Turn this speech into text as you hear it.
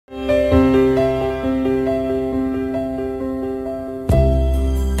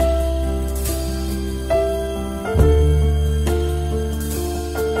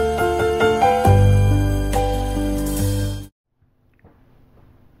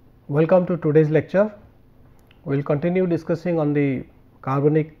Welcome to today's lecture. We will continue discussing on the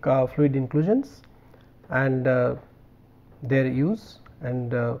carbonic fluid inclusions and their use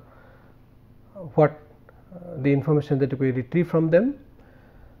and what the information that we retrieve from them.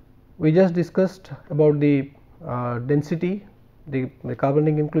 We just discussed about the density, the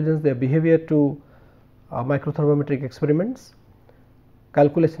carbonic inclusions, their behavior to microthermometric experiments,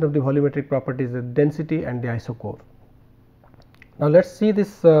 calculation of the volumetric properties, the density and the isochore. Now, let us see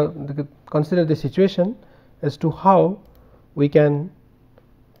this consider the situation as to how we can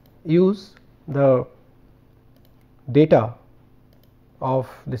use the data of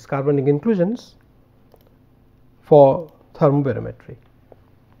this carbonic inclusions for thermobarometry.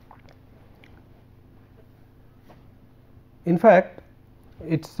 In fact,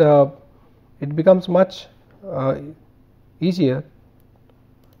 it becomes much easier,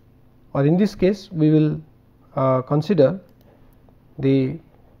 or in this case we will consider the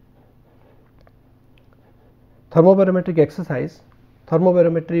thermobarometric exercise.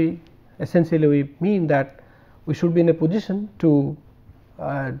 Thermobarometry essentially we mean that we should be in a position to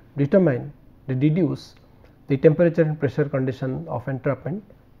deduce the temperature and pressure condition of entrapment.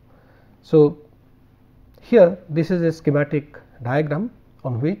 So, here this is a schematic diagram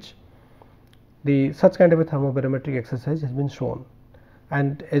on which the such kind of a thermobarometric exercise has been shown,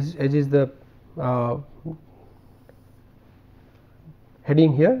 and as is the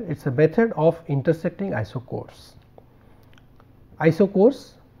heading here, it is a method of intersecting isochores.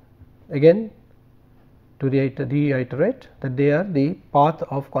 Isochores, again to reiterate that they are the path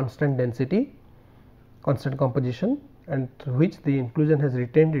of constant density, constant composition, and through which the inclusion has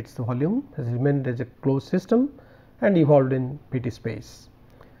retained its volume, has remained as a closed system and evolved in Pt space.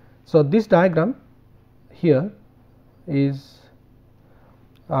 So, this diagram here is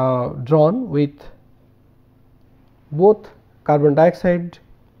drawn with both carbon dioxide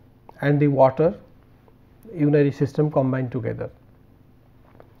and the water unary system combined together.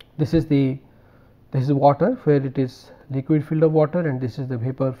 This is water, where it is liquid field of water, and this is the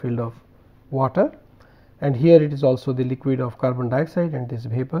vapor field of water, and here it is also the liquid of carbon dioxide and this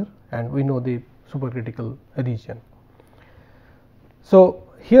vapor, and we know the supercritical region. So,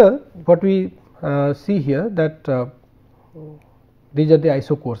 here what we see here that these are the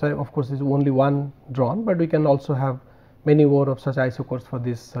isochores. Of course, there is only one drawn, but we can also have many more of such isochores for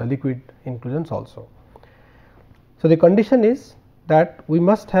this liquid inclusions also. So, the condition is that we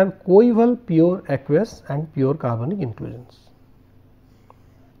must have coeval pure aqueous and pure carbonic inclusions.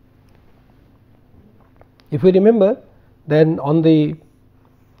 If we remember, then on the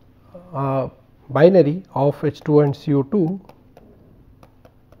binary of H2O and CO2,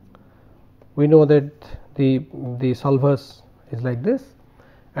 we know that the solvers is like this,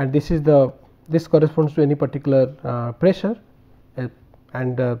 and this corresponds to any particular pressure,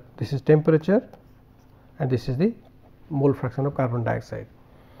 and this is temperature, and this is the mole fraction of carbon dioxide.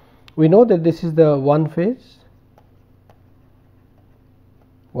 We know that this is the one phase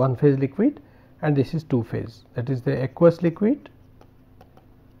liquid, and this is two phase, that is the aqueous liquid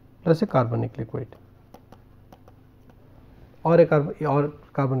plus a carbonic liquid, or a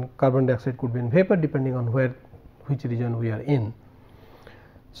carbon dioxide could be in vapor depending on which region we are in.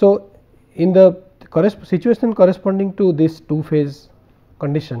 So, in the situation corresponding to this two phase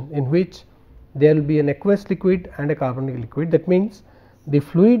condition, in which there will be an aqueous liquid and a carbonic liquid, that means the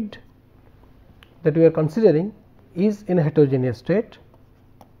fluid that we are considering is in a heterogeneous state,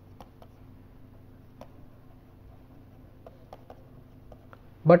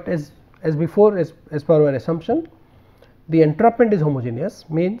 but as before, as per our assumption, the entrapment is homogeneous,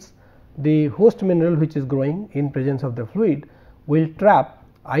 means the host mineral which is growing in presence of the fluid will trap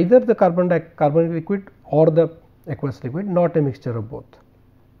either the carbonic liquid or the aqueous liquid, not a mixture of both.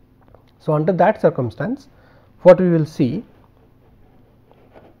 So, under that circumstance, what we will see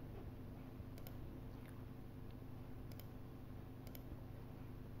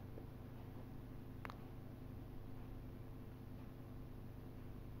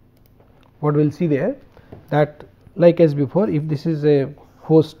there, that like as before, if this is a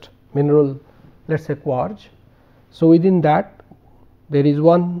host mineral, let us say quartz. So, within that there is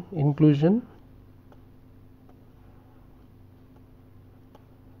one inclusion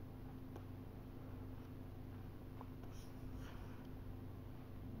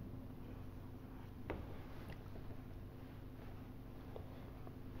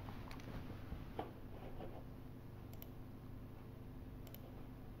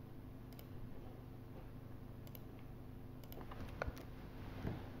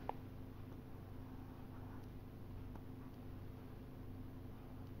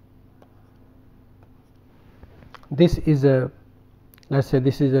this is a let us say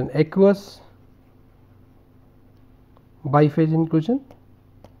this is an aqueous biphase inclusion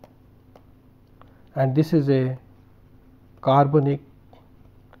and this is a carbonic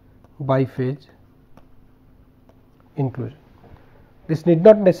biphase inclusion. This need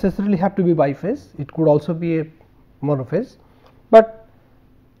not necessarily have to be biphase, it could also be a monophase, but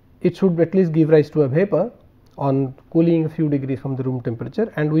it should at least give rise to a vapor on cooling a few degrees from the room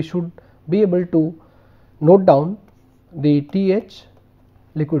temperature, and we should be able to note down the TH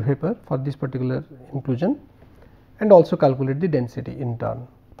liquid vapor for this particular inclusion and also calculate the density in turn.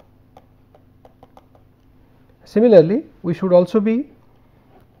 Similarly, we should also be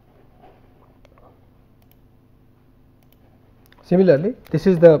this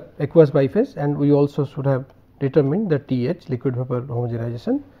is the aqueous biphase, and we also should have determined the TH liquid vapor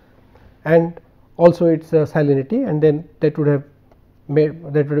homogenization and also its salinity, and then that would have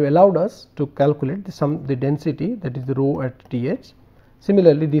allowed us to calculate the density, that is the rho at TH.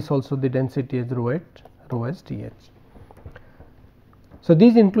 Similarly, this also the density is rho as TH. So,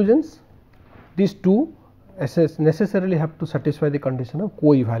 these inclusions, these two necessarily have to satisfy the condition of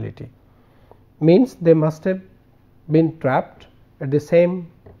coevality, means they must have been trapped at the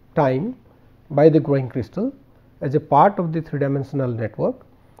same time by the growing crystal as a part of the 3-dimensional network,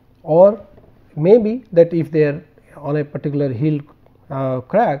 or maybe that if they are on a particular heel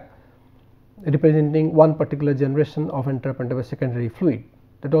crack representing one particular generation of entrapment of a secondary fluid,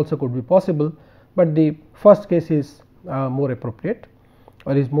 that also could be possible, but the first case is more appropriate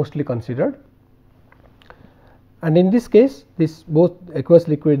or is mostly considered. And in this case, this both aqueous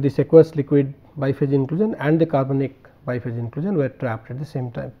liquid biphase inclusion and the carbonic biphase inclusion were trapped at the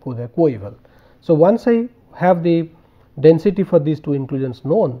same time, they are coeval. So, once I have the density for these two inclusions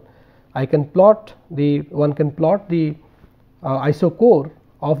known, I can plot the isochore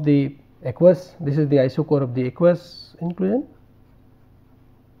of the aqueous, this is the isochore of the aqueous inclusion,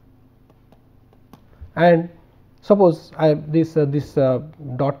 and suppose I have this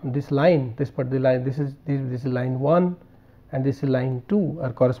line, this particular line, this is line 1 and this is line 2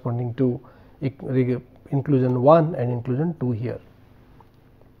 are corresponding to inclusion 1 and inclusion 2 here.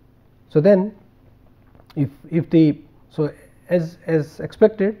 So, then if the as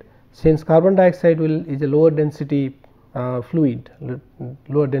expected, since carbon dioxide is a lower density fluid,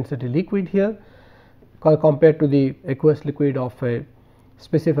 lower density liquid here compared to the aqueous liquid of a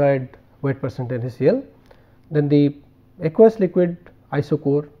specified weight percent NaCl, then the aqueous liquid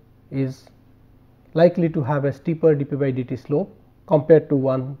isochore is likely to have a steeper dP by dt slope compared to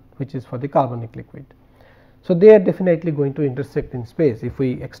one which is for the carbonic liquid. So, they are definitely going to intersect in space if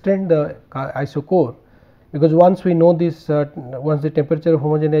we extend the isochore, because once we know this, once the temperature of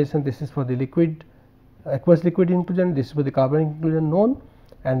homogenization, this is for the liquid aqueous liquid inclusion, this is for the carbonic inclusion known,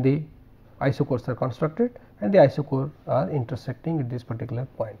 and the isochores are constructed and the isochore are intersecting at this particular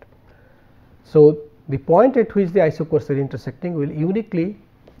point. So, the point at which the isochores are intersecting will uniquely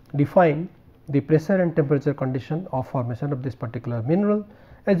define the pressure and temperature condition of formation of this particular mineral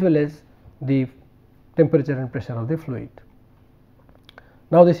as well as the temperature and pressure of the fluid.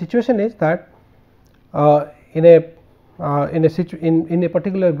 Now, the situation is that in a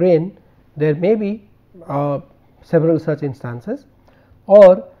particular grain there may be several such instances,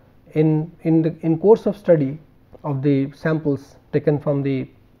 or in course of study of the samples taken from the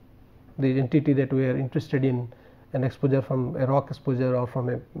entity that we are interested in, an exposure from a rock exposure or from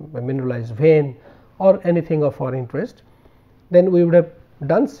a mineralized vein or anything of our interest, then we would have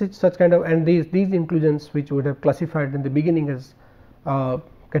done such kind of, and these inclusions which we would have classified in the beginning as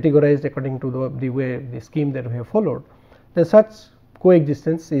categorized according to the scheme that we have followed, then such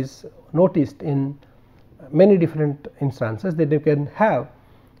coexistence is noticed in many different instances, that you can have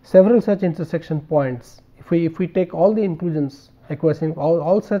several such intersection points. If we take all the inclusions aqueous in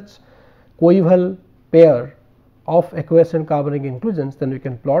all such coeval pair of aqueous and carbonic inclusions, then we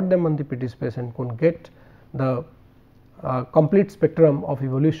can plot them on the PT space and can get the complete spectrum of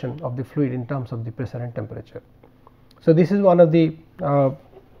evolution of the fluid in terms of the pressure and temperature. So, this is one of the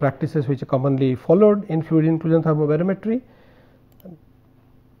practices which are commonly followed in fluid inclusion thermobarometry.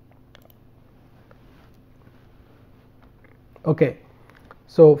 Okay.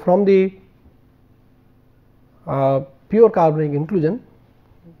 So, from the pure carbonic inclusion,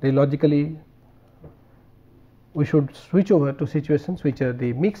 they logically we should switch over to situations which are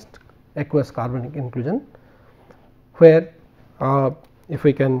the mixed aqueous carbonic inclusion, where if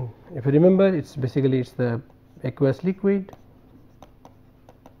you remember, it's basically the aqueous liquid,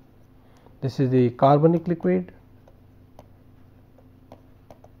 this is the carbonic liquid,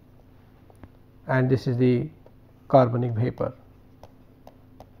 and this is the carbonic vapor.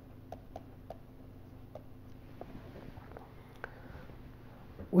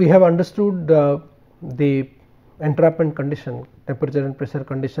 we have understood the entrapment condition, temperature and pressure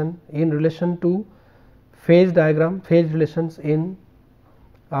condition in relation to phase diagram, phase relations in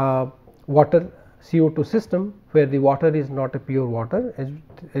water CO2 system, where the water is not a pure water,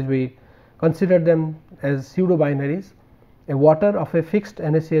 as we consider them as pseudo binaries. A water of a fixed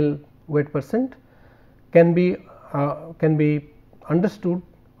NaCl weight percent can be understood,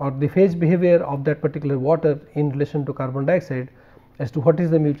 or the phase behavior of that particular water in relation to carbon dioxide as to what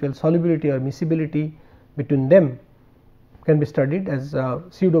is the mutual solubility or miscibility between them can be studied as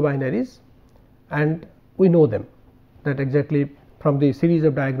pseudo binaries, and we know them, that exactly from the series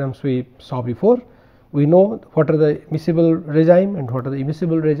of diagrams we saw before. We know what are the miscible regime and what are the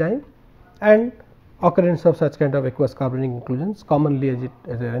immiscible regime, and occurrence of such kind of aqueous carbonic inclusions commonly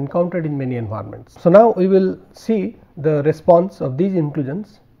as encountered in many environments. So, now we will see the response of these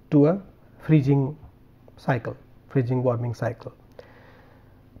inclusions to a freezing cycle, freezing warming cycle.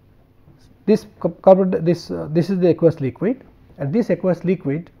 This this is the aqueous liquid, and this aqueous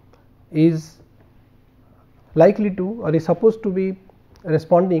liquid is likely to, or is supposed to be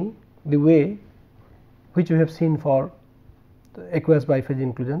responding the way which we have seen for the aqueous biphase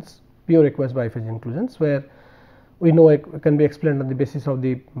inclusions, pure aqueous biphase inclusions, where we know it can be explained on the basis of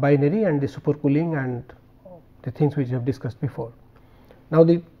the binary and the supercooling and the things which we have discussed before. Now,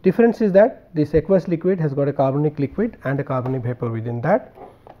 the difference is that this aqueous liquid has got a carbonic liquid and a carbonic vapor within that,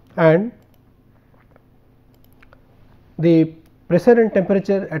 and the pressure and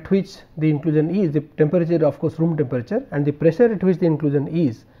temperature at which the inclusion is, the temperature of course room temperature, and the pressure at which the inclusion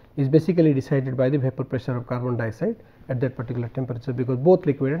is basically decided by the vapor pressure of carbon dioxide at that particular temperature, because both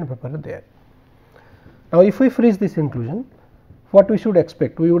liquid and vapor are there. Now, if we freeze this inclusion, what we should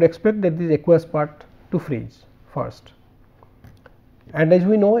expect? We would expect that this aqueous part to freeze first, and as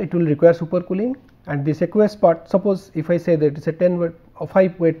we know it will require supercooling, and this aqueous part, suppose if I say that it is a 10 weight or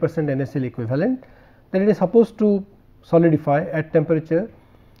 5 weight percent NaCl equivalent, then it is supposed to solidify at temperature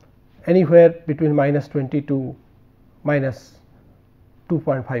anywhere between -20 to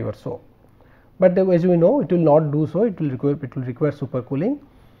 -2.5 or so. But as we know it will not do so, it will require supercooling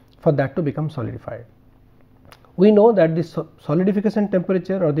for that to become solidified. We know that this solidification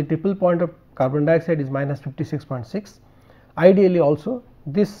temperature or the triple point of carbon dioxide is -56.6. Ideally also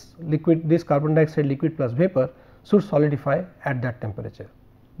this liquid, this carbon dioxide liquid plus vapor should solidify at that temperature,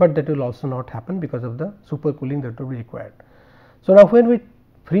 but that will also not happen because of the supercooling that will be required. So, now when we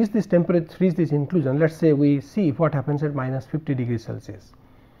freeze this temperature, freeze this inclusion, let us say we see what happens at -50 degrees Celsius.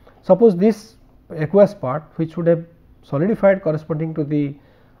 Suppose this aqueous part, which would have solidified corresponding to the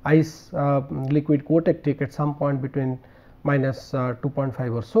ice liquid coatectic at some point between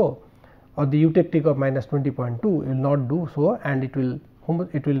 -2.5 or so, or the eutectic of -20.2, will not do so, and it will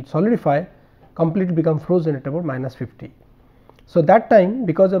solidify, completely become frozen at about -50. So, that time,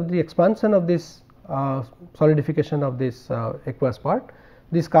 because of the expansion of this solidification of this aqueous part,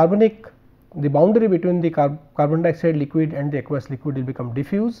 this carbonic, the boundary between the carbon dioxide liquid and the aqueous liquid will become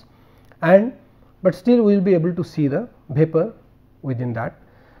diffuse, and but still we will be able to see the vapor within that.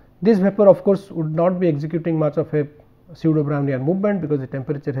 This vapor of course would not be executing much of a pseudo Brownian movement, because the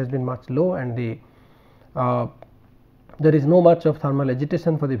temperature has been much low and the there is no much of thermal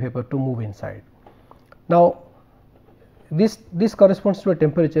agitation for the vapor to move inside. Now, this corresponds to a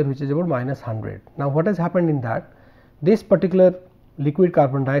temperature which is about -100. Now, what has happened in that, this particular liquid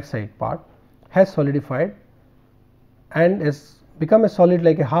carbon dioxide part has solidified and has become a solid,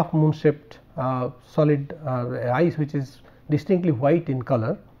 like a half moon shaped solid ice, which is distinctly white in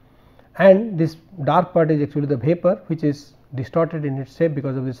color, and this dark part is actually the vapor, which is distorted in its shape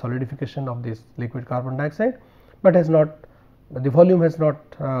because of the solidification of this liquid carbon dioxide, but has not, the volume has not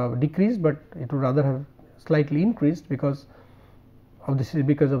decreased, but it would rather have slightly increased because of this,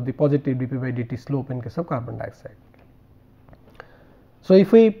 because of the positive dP by dt slope in case of carbon dioxide. So,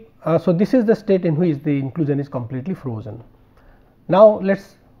 if we so this is the state in which the inclusion is completely frozen. Now, let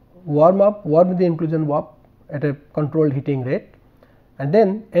us warm the inclusion up at a controlled heating rate, and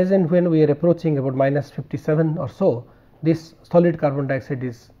then as and when we are approaching about -57 or so, this solid carbon dioxide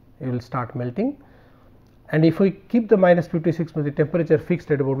will start melting, and if we keep the -56 with the temperature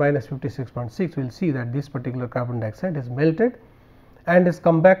fixed at about -56.6, we will see that this particular carbon dioxide has melted and has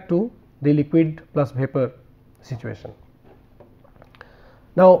come back to the liquid plus vapor situation.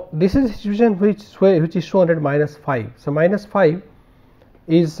 Now, this is a situation which is shown at -5. So, -5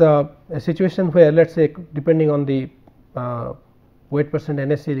 is a situation where, let us say, depending on the weight percent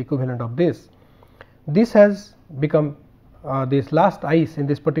NaCl equivalent of this has become this last ice in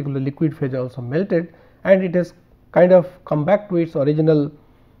this particular liquid phase also melted, and it has kind of come back to its original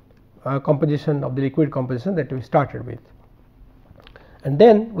composition of the liquid composition that we started with. and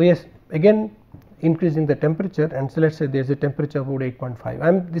then we are again increasing the temperature, and so let us say there is a temperature about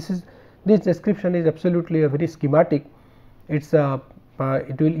 8.5. This description is absolutely a very schematic. It's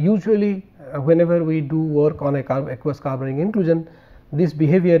it will usually whenever we do work on a aqueous carbonic inclusion, this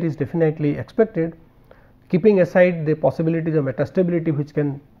behavior is definitely expected, keeping aside the possibilities of metastability which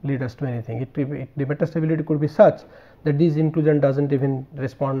can lead us to anything. The metastability could be such that this inclusion does not even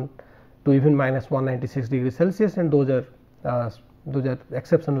respond to even minus 196 degrees Celsius, and those are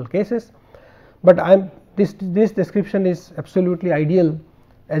exceptional cases. But this description is absolutely ideal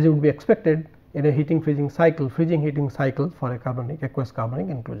as it would be expected in a heating heating cycle for a aqueous carbonic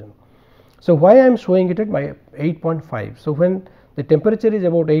inclusion. So, why I am showing it at by 8.5. So, when the temperature is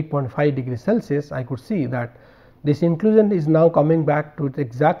about 8.5 degrees Celsius, I could see that this inclusion is now coming back to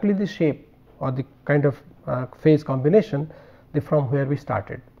exactly the shape or the kind of phase combination from where we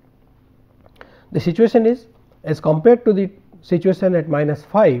started. The situation is as compared to the situation at minus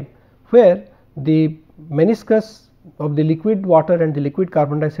 5, where the meniscus of the liquid water and the liquid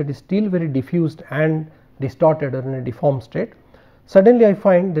carbon dioxide is still very diffused and distorted or in a deformed state. Suddenly I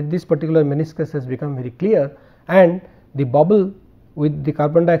find that this particular meniscus has become very clear, and the bubble with the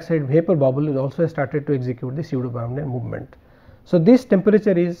carbon dioxide vapor bubble is also started to execute the pseudo Brownian movement. So, this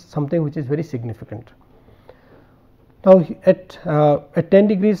temperature is something which is very significant. Now, at 10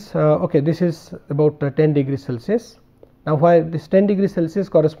 degrees okay, this is about 10 degrees Celsius. Now, while this 10 degrees Celsius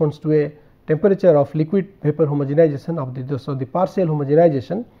corresponds to a temperature of liquid vapor homogenization of the partial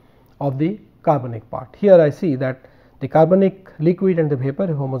homogenization of the carbonic part. Here I see that the carbonic liquid and the vapor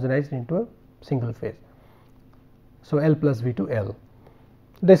have homogenized into a single phase. So, L plus V to L.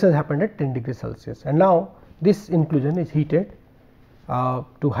 This has happened at 10 degrees Celsius, and now this inclusion is heated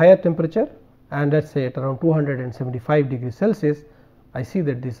to higher temperature, and let us say at around 275 degrees Celsius. I see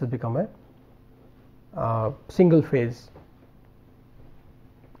that this has become a single phase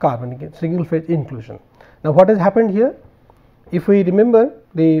carbonic single phase inclusion. Now, what has happened here? If we remember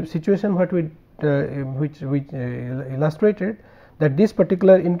the situation what we which illustrated, that this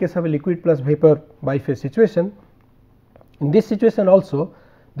particular in case of a liquid plus vapor biphase situation, in this situation also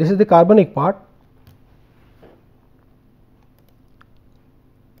this is the carbonic part,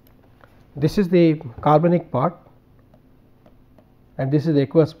 this is the carbonic part, and this is the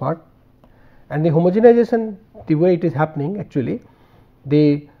aqueous part, and the homogenization, the way it is happening actually,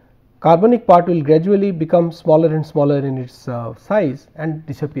 the carbonic part will gradually become smaller and smaller in its size and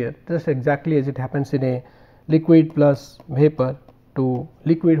disappear, just exactly as it happens in a liquid plus vapor to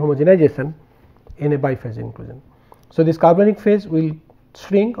liquid homogenization in a biphase inclusion. So, this carbonic phase will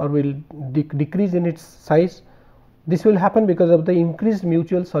shrink or will decrease in its size. This will happen because of the increased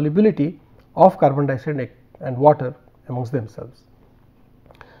mutual solubility of carbon dioxide and water amongst themselves.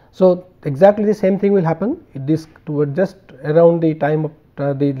 So, exactly the same thing will happen this toward just around the time of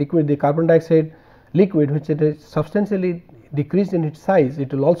the carbon dioxide liquid, which it is substantially decreased in its size,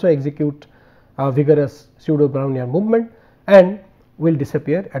 it will also execute a vigorous pseudo Brownian movement and will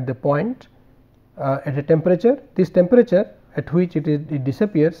disappear at the point at a temperature. This temperature at which it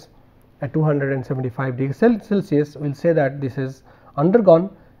disappears at 275 degrees Celsius, we will say that this has undergone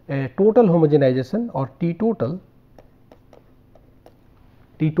a total homogenization or T total.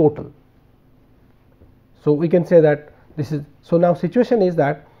 So, we can say that this is, so now situation is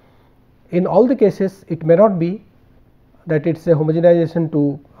that in all the cases it may not be that it is a homogenization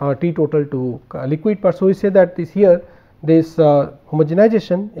to T total to liquid part. So, we say that this here this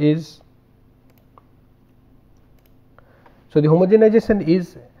homogenization is, so the homogenization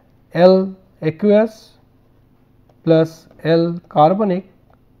is L aqueous plus L carbonic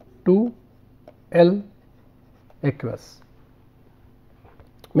to L aqueous,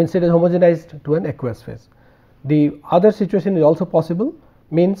 means it is homogenized to an aqueous phase. The other situation is also possible,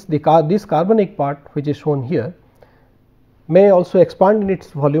 means this carbonic part which is shown here may also expand in its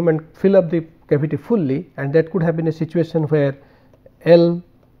volume and fill up the cavity fully, and that could have been a situation where L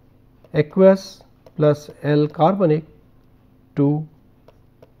aqueous plus L carbonic to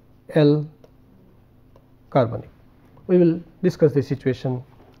L carbonic. We will discuss this situation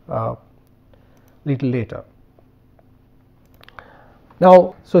little later.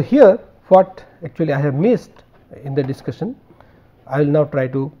 Now, so here what actually I have missed in the discussion, I will now try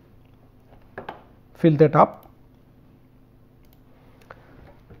to fill that up.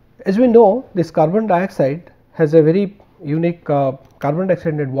 As we know, this carbon dioxide has a very unique carbon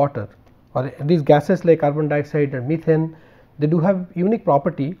dioxide and water, or these gases like carbon dioxide and methane, they do have unique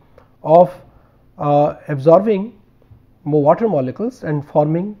property of absorbing more water molecules and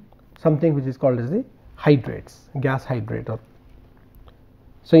forming something which is called as the hydrates, gas hydrate.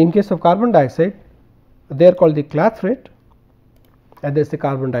 So, in case of carbon dioxide, they are called the clathrate, and there is the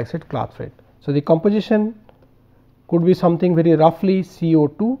carbon dioxide clathrate. So, the composition could be something very roughly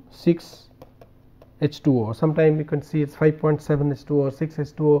CO2 6 H2O. Sometimes you can see it is 5.7 H2O or 6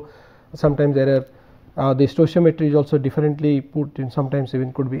 H2O. Sometimes there are the stoichiometry is also differently put in, sometimes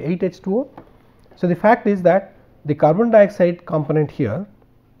even could be 8 H2O. So, the fact is that the carbon dioxide component here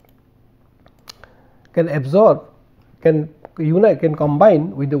can absorb, can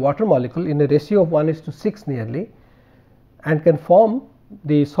combine with the water molecule in a ratio of 1:6 nearly, and can form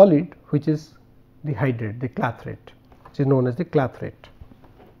the solid which is the hydrate, the clathrate, which is known as the clathrate.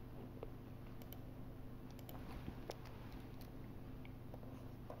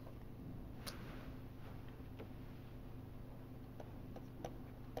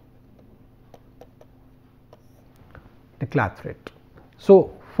 The clathrate.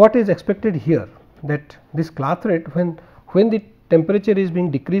 So, what is expected here, that this clathrate, when the temperature is being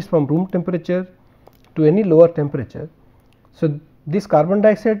decreased from room temperature to any lower temperature, so this carbon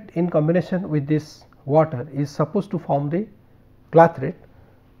dioxide in combination with this water is supposed to form the clathrate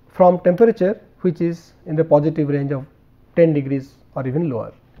from temperature which is in the positive range of 10 degrees or even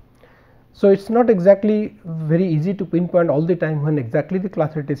lower. So, it is not exactly very easy to pinpoint all the time when exactly the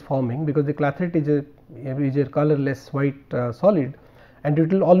clathrate is forming, because the clathrate is a colorless white solid, and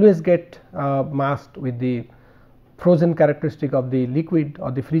it will always get masked with the frozen characteristic of the liquid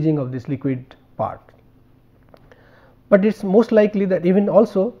or the freezing of this liquid part. But it is most likely that even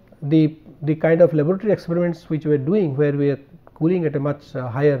also the kind of laboratory experiments which we are doing, where we are cooling at a much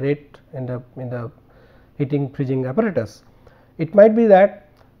higher rate in the heating freezing apparatus, it might be that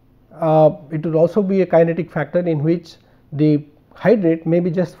it would also be a kinetic factor in which the hydrate may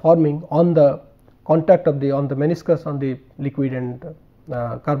be just forming on the contact of the meniscus on the liquid and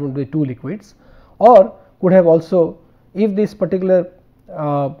carbon, the two liquids, or could have also, if this particular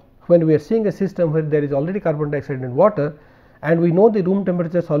when we are seeing a system where there is already carbon dioxide in water, and we know the room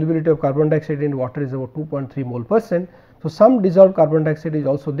temperature solubility of carbon dioxide in water is about 2.3 mole%. So, some dissolved carbon dioxide is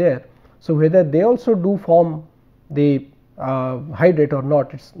also there. So, whether they also do form the hydrate or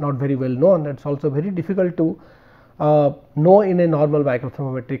not, it is not very well known. It is also very difficult to know in a normal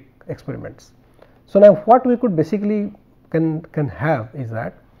microthermometric experiments. So, now what we could basically can have is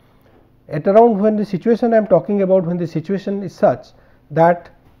that at around when the situation I am talking about, when the situation is such that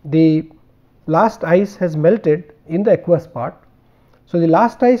the last ice has melted in the aqueous part. So, the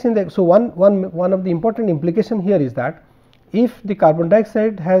last ice in the, so one of the important implication here is that if the carbon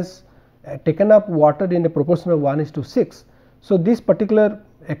dioxide has taken up water in a proportion of 1:6, so this particular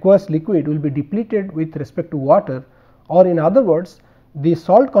aqueous liquid will be depleted with respect to water, or in other words, the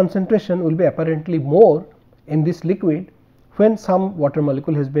salt concentration will be apparently more in this liquid when some water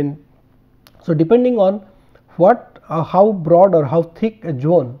molecule has been. So, depending on what how broad or how thick a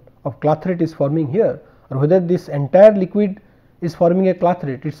zone of clathrate is forming here, or whether this entire liquid is forming a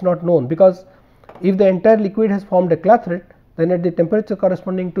clathrate, it is not known, because if the entire liquid has formed a clathrate, then at the temperature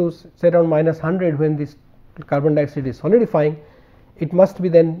corresponding to say around -100, when this carbon dioxide is solidifying, it must be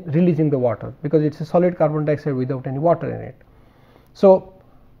then releasing the water, because it is a solid carbon dioxide without any water in it. So,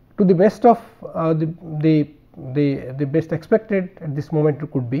 to the best of the best expected at this moment,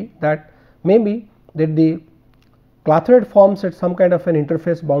 it could be that maybe that the clathrate forms at some kind of an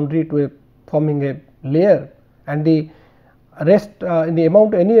interface boundary to forming a layer, and the rest in the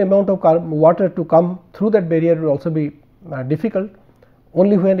amount, any amount of water to come through that barrier will also be difficult.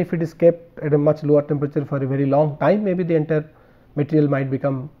 Only when if it is kept at a much lower temperature for a very long time, maybe the entire material might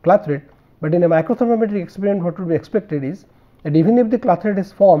become clathrate. But in a microthermometric experiment, what would be expected is that even if the clathrate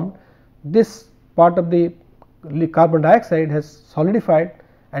is formed, this part of the carbon dioxide has solidified,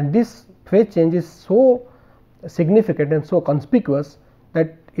 and this phase change is so significant and so conspicuous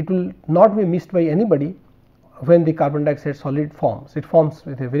that it will not be missed by anybody when the carbon dioxide solid forms. It forms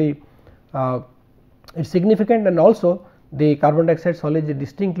with a very it is significant, and also the carbon dioxide solid is a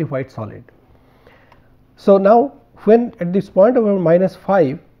distinctly white solid. So, now when at this point of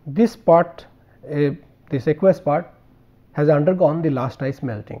 -5, this part this aqueous part has undergone the last ice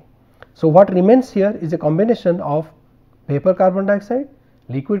melting. So, what remains here is a combination of vapor carbon dioxide,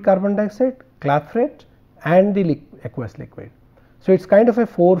 liquid carbon dioxide, clathrate, and the aqueous liquid. So, it is kind of a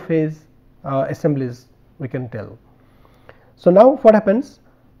 4 phase assemblies we can tell. So, now what happens,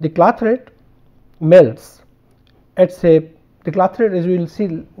 the clathrate melts at say the clathrate, as we will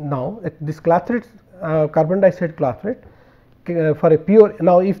see now, this clathrate carbon dioxide clathrate for a pure,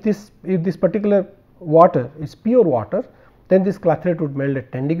 now if this particular water is pure water, then this clathrate would melt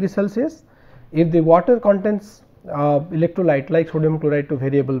at 10 degrees Celsius. If the water contains electrolyte like sodium chloride to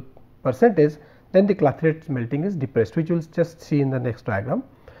variable percentage, then the clathrate melting is depressed, which we will just see in the next diagram.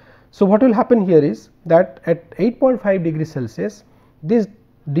 So, what will happen here is that at 8.5 degrees Celsius, this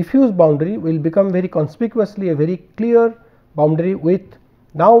diffuse boundary will become very conspicuously a very clear boundary with,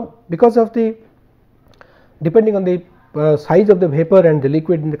 now because of the depending on the size of the vapor and the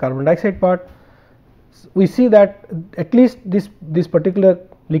liquid in the carbon dioxide part, we see that at least this particular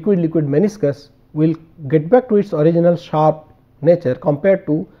liquid meniscus will get back to its original sharp nature compared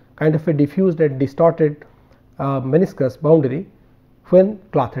to kind of a diffused and distorted meniscus boundary when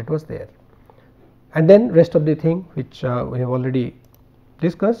clathrate was there, and then rest of the thing which we have already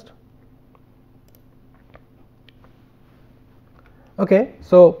discussed. Okay,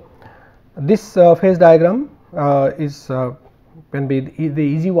 so this phase diagram is can be the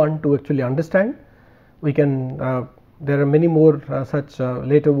easy one to actually understand. We can there are many more such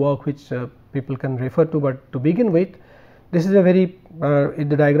later work which people can refer to, but to begin with, this is a very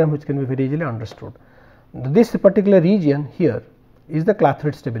the diagram which can be very easily understood. This particular region here is the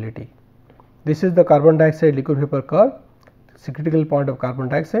clathrate stability. This is the carbon dioxide liquid vapor curve. The critical point of carbon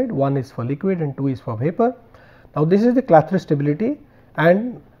dioxide, 1 is for liquid and 2 is for vapor. Now, this is the clathrate stability,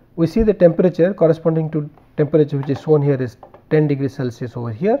 and we see the temperature corresponding to temperature which is shown here is 10 degrees Celsius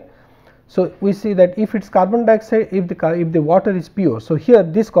over here. So, we see that if it is carbon dioxide, if the water is pure. So, here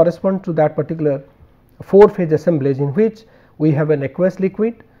this corresponds to that particular 4 phase assemblage in which we have an aqueous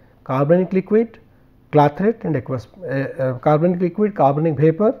liquid, carbonic liquid, clathrate and aqueous carbonic liquid, carbonic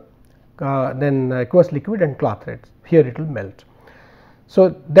vapor, then aqueous liquid and clathrate. Here it will melt.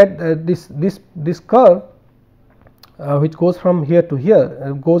 So, that this curve which goes from here to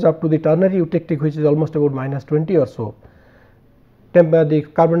here goes up to the ternary eutectic, which is almost about minus 20 or so. The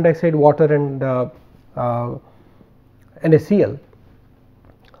carbon dioxide, water and NaCl.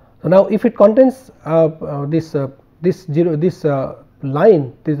 So, now if it contains this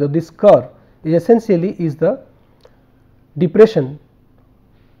line, this curve is essentially is the depression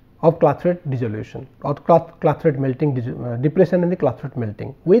of clathrate dissolution or clathrate melting, depression in the clathrate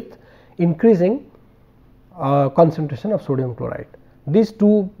melting with increasing concentration of sodium chloride. These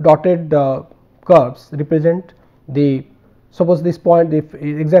two dotted curves represent the, suppose this point, if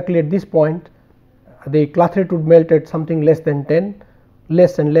exactly at this point the clathrate would melt at something less than 10,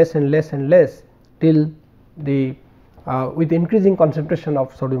 less and less and less and less till the with increasing concentration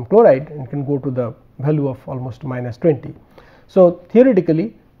of sodium chloride, and can go to the value of almost minus 20. So,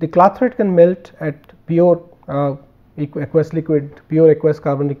 theoretically the clathrate can melt at pure aqueous liquid, pure aqueous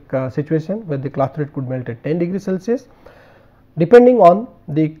carbonic situation, where the clathrate could melt at 10 degrees Celsius. Depending on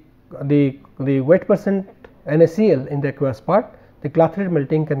the wet percent NaCl in the aqueous part, the clathrate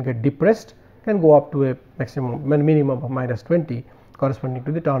melting can get depressed, can go up to a minimum of minus 20 corresponding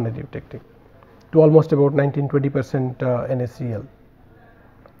to the ternary eutectic, to almost about 19-20% NaCl.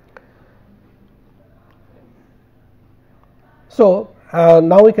 So,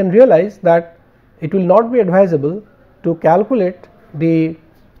 now we can realize that it will not be advisable to calculate the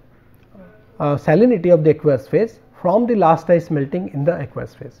salinity of the aqueous phase from the last ice melting in the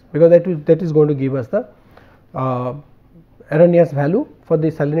aqueous phase, because that is going to give us the erroneous value for the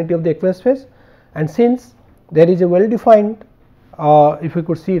salinity of the aqueous phase. And since there is a well defined, if we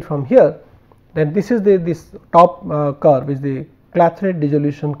could see it from here, then this is this top curve is the clathrate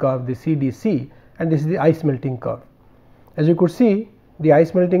dissolution curve, the CDC, and this is the ice melting curve. As you could see, the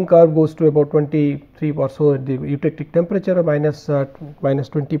ice melting curve goes to about 23 or so at the eutectic temperature of minus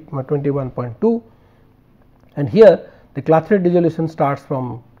 21.2, and here the clathrate dissolution starts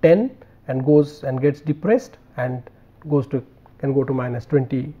from 10 and goes and gets depressed and goes to, can go to minus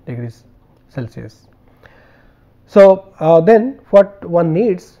 20 degrees Celsius. So, then what one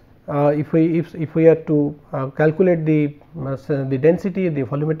needs, if we are to calculate the density, the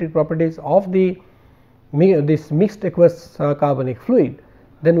volumetric properties of this mixed aqueous carbonic fluid,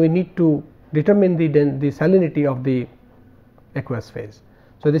 then we need to determine the salinity of the aqueous phase.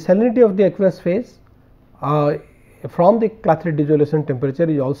 So, the salinity of the aqueous phase from the clathrate dissolution temperature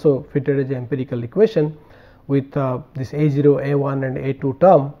is also fitted as an empirical equation with this A0, A1 and A2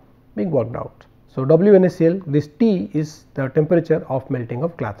 term being worked out. So, WNaCl, this T is the temperature of melting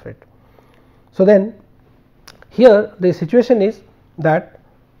of clathrate. So, then here the situation is that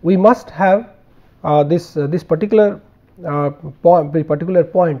we must have this particular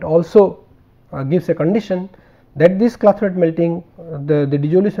point also gives a condition that this clathrate melting, the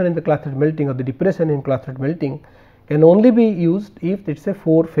dissolution in the clathrate melting or the depression in clathrate melting can only be used if it is a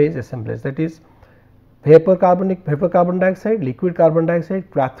 4 phase assemblage, that is vapor carbon dioxide, liquid carbon dioxide,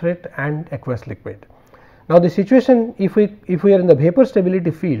 clathrate and aqueous liquid. Now, the situation if we are in the vapor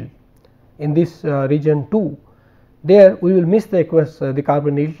stability field in this region 2, there we will miss the aqueous the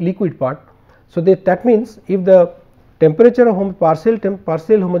carbon liquid part. So, that means if the temperature of partial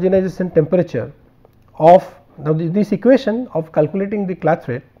homogenization temperature of now this equation of calculating the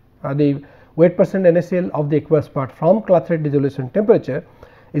clathrate, the weight percent NaCl of the aqueous part from clathrate dissolution temperature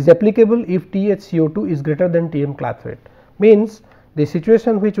is applicable if THCO2 is greater than Tm clathrate. Means the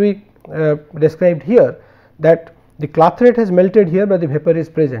situation which we described here, that the clathrate has melted here but the vapor is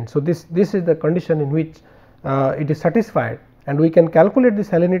present. So, this is the condition in which it is satisfied, and we can calculate the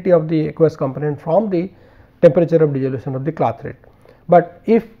salinity of the aqueous component from the temperature of dissolution of the clathrate. But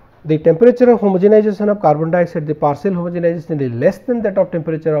if the temperature of homogenization of carbon dioxide, the partial homogenization is less than that of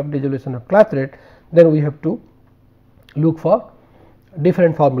temperature of dissolution of clathrate, then we have to look for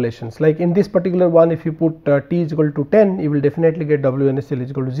different formulations. Like in this particular one, if you put T is equal to 10, you will definitely get WNaCl is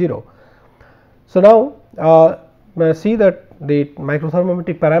equal to 0. So, now see that the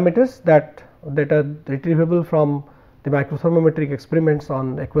microthermometric parameters that are retrievable from the microthermometric experiments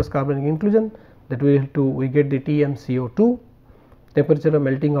on aqueous carbonic inclusion, that we get the TmCO2. Temperature of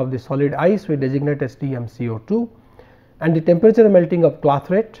melting of the solid ice we designate as TmCO2, and the temperature of melting of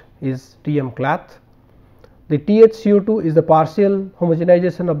clathrate is Tm clath. The THCO2 is the partial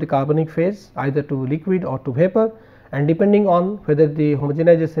homogenization of the carbonic phase either to liquid or to vapor, and depending on whether the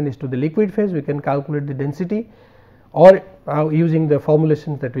homogenization is to the liquid phase, we can calculate the density, or using the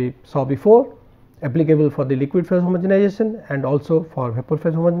formulations that we saw before, applicable for the liquid phase homogenization and also for vapor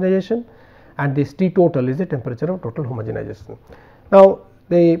phase homogenization, and this T total is the temperature of total homogenization. Now,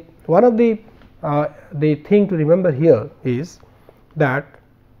 one of the thing to remember here is that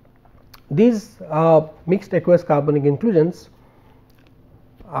these mixed aqueous carbonic inclusions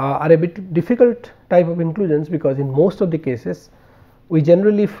are a bit difficult type of inclusions, because in most of the cases we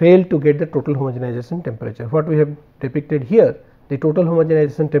generally fail to get the total homogenization temperature. What we have depicted here, the total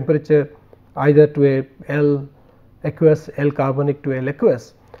homogenization temperature either to a L aqueous, L carbonic to L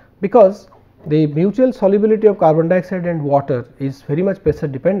aqueous, because the mutual solubility of carbon dioxide and water is very much pressure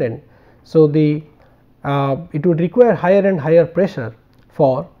dependent. So, it would require higher and higher pressure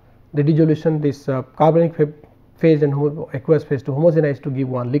for the dissolution this carbonic phase and aqueous phase to homogenize to give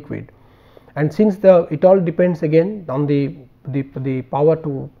one liquid. And since it all depends again on the power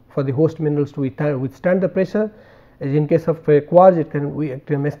for the host minerals to withstand the pressure, as in case of quartz it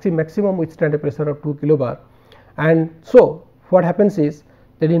can maximum withstand a pressure of 2 kilobar. And so, what happens is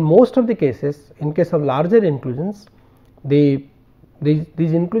that in most of the cases, in case of larger inclusions, these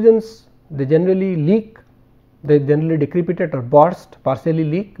inclusions they generally leak, they generally decrepitate or burst, partially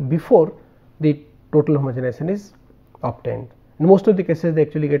leak before the total homogenization is obtained. In most of the cases, they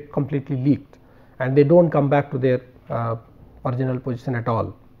actually get completely leaked and they do not come back to their original position at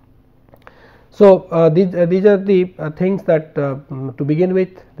all. So, these are the things that to begin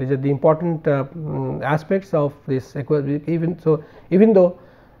with, these are the important aspects of this aqueous. Even though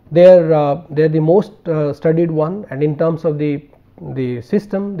they are the most studied one, and in terms of the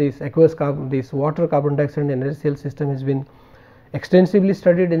system, this water, carbon dioxide and NaCl system has been extensively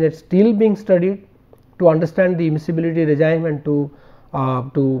studied, and it is still being studied to understand the immiscibility regime and to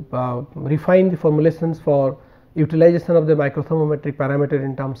refine the formulations for utilization of the microthermometric parameter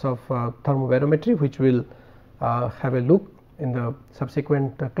in terms of thermobarometry, which we will have a look in the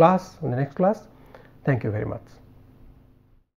subsequent class, in the next class. Thank you very much.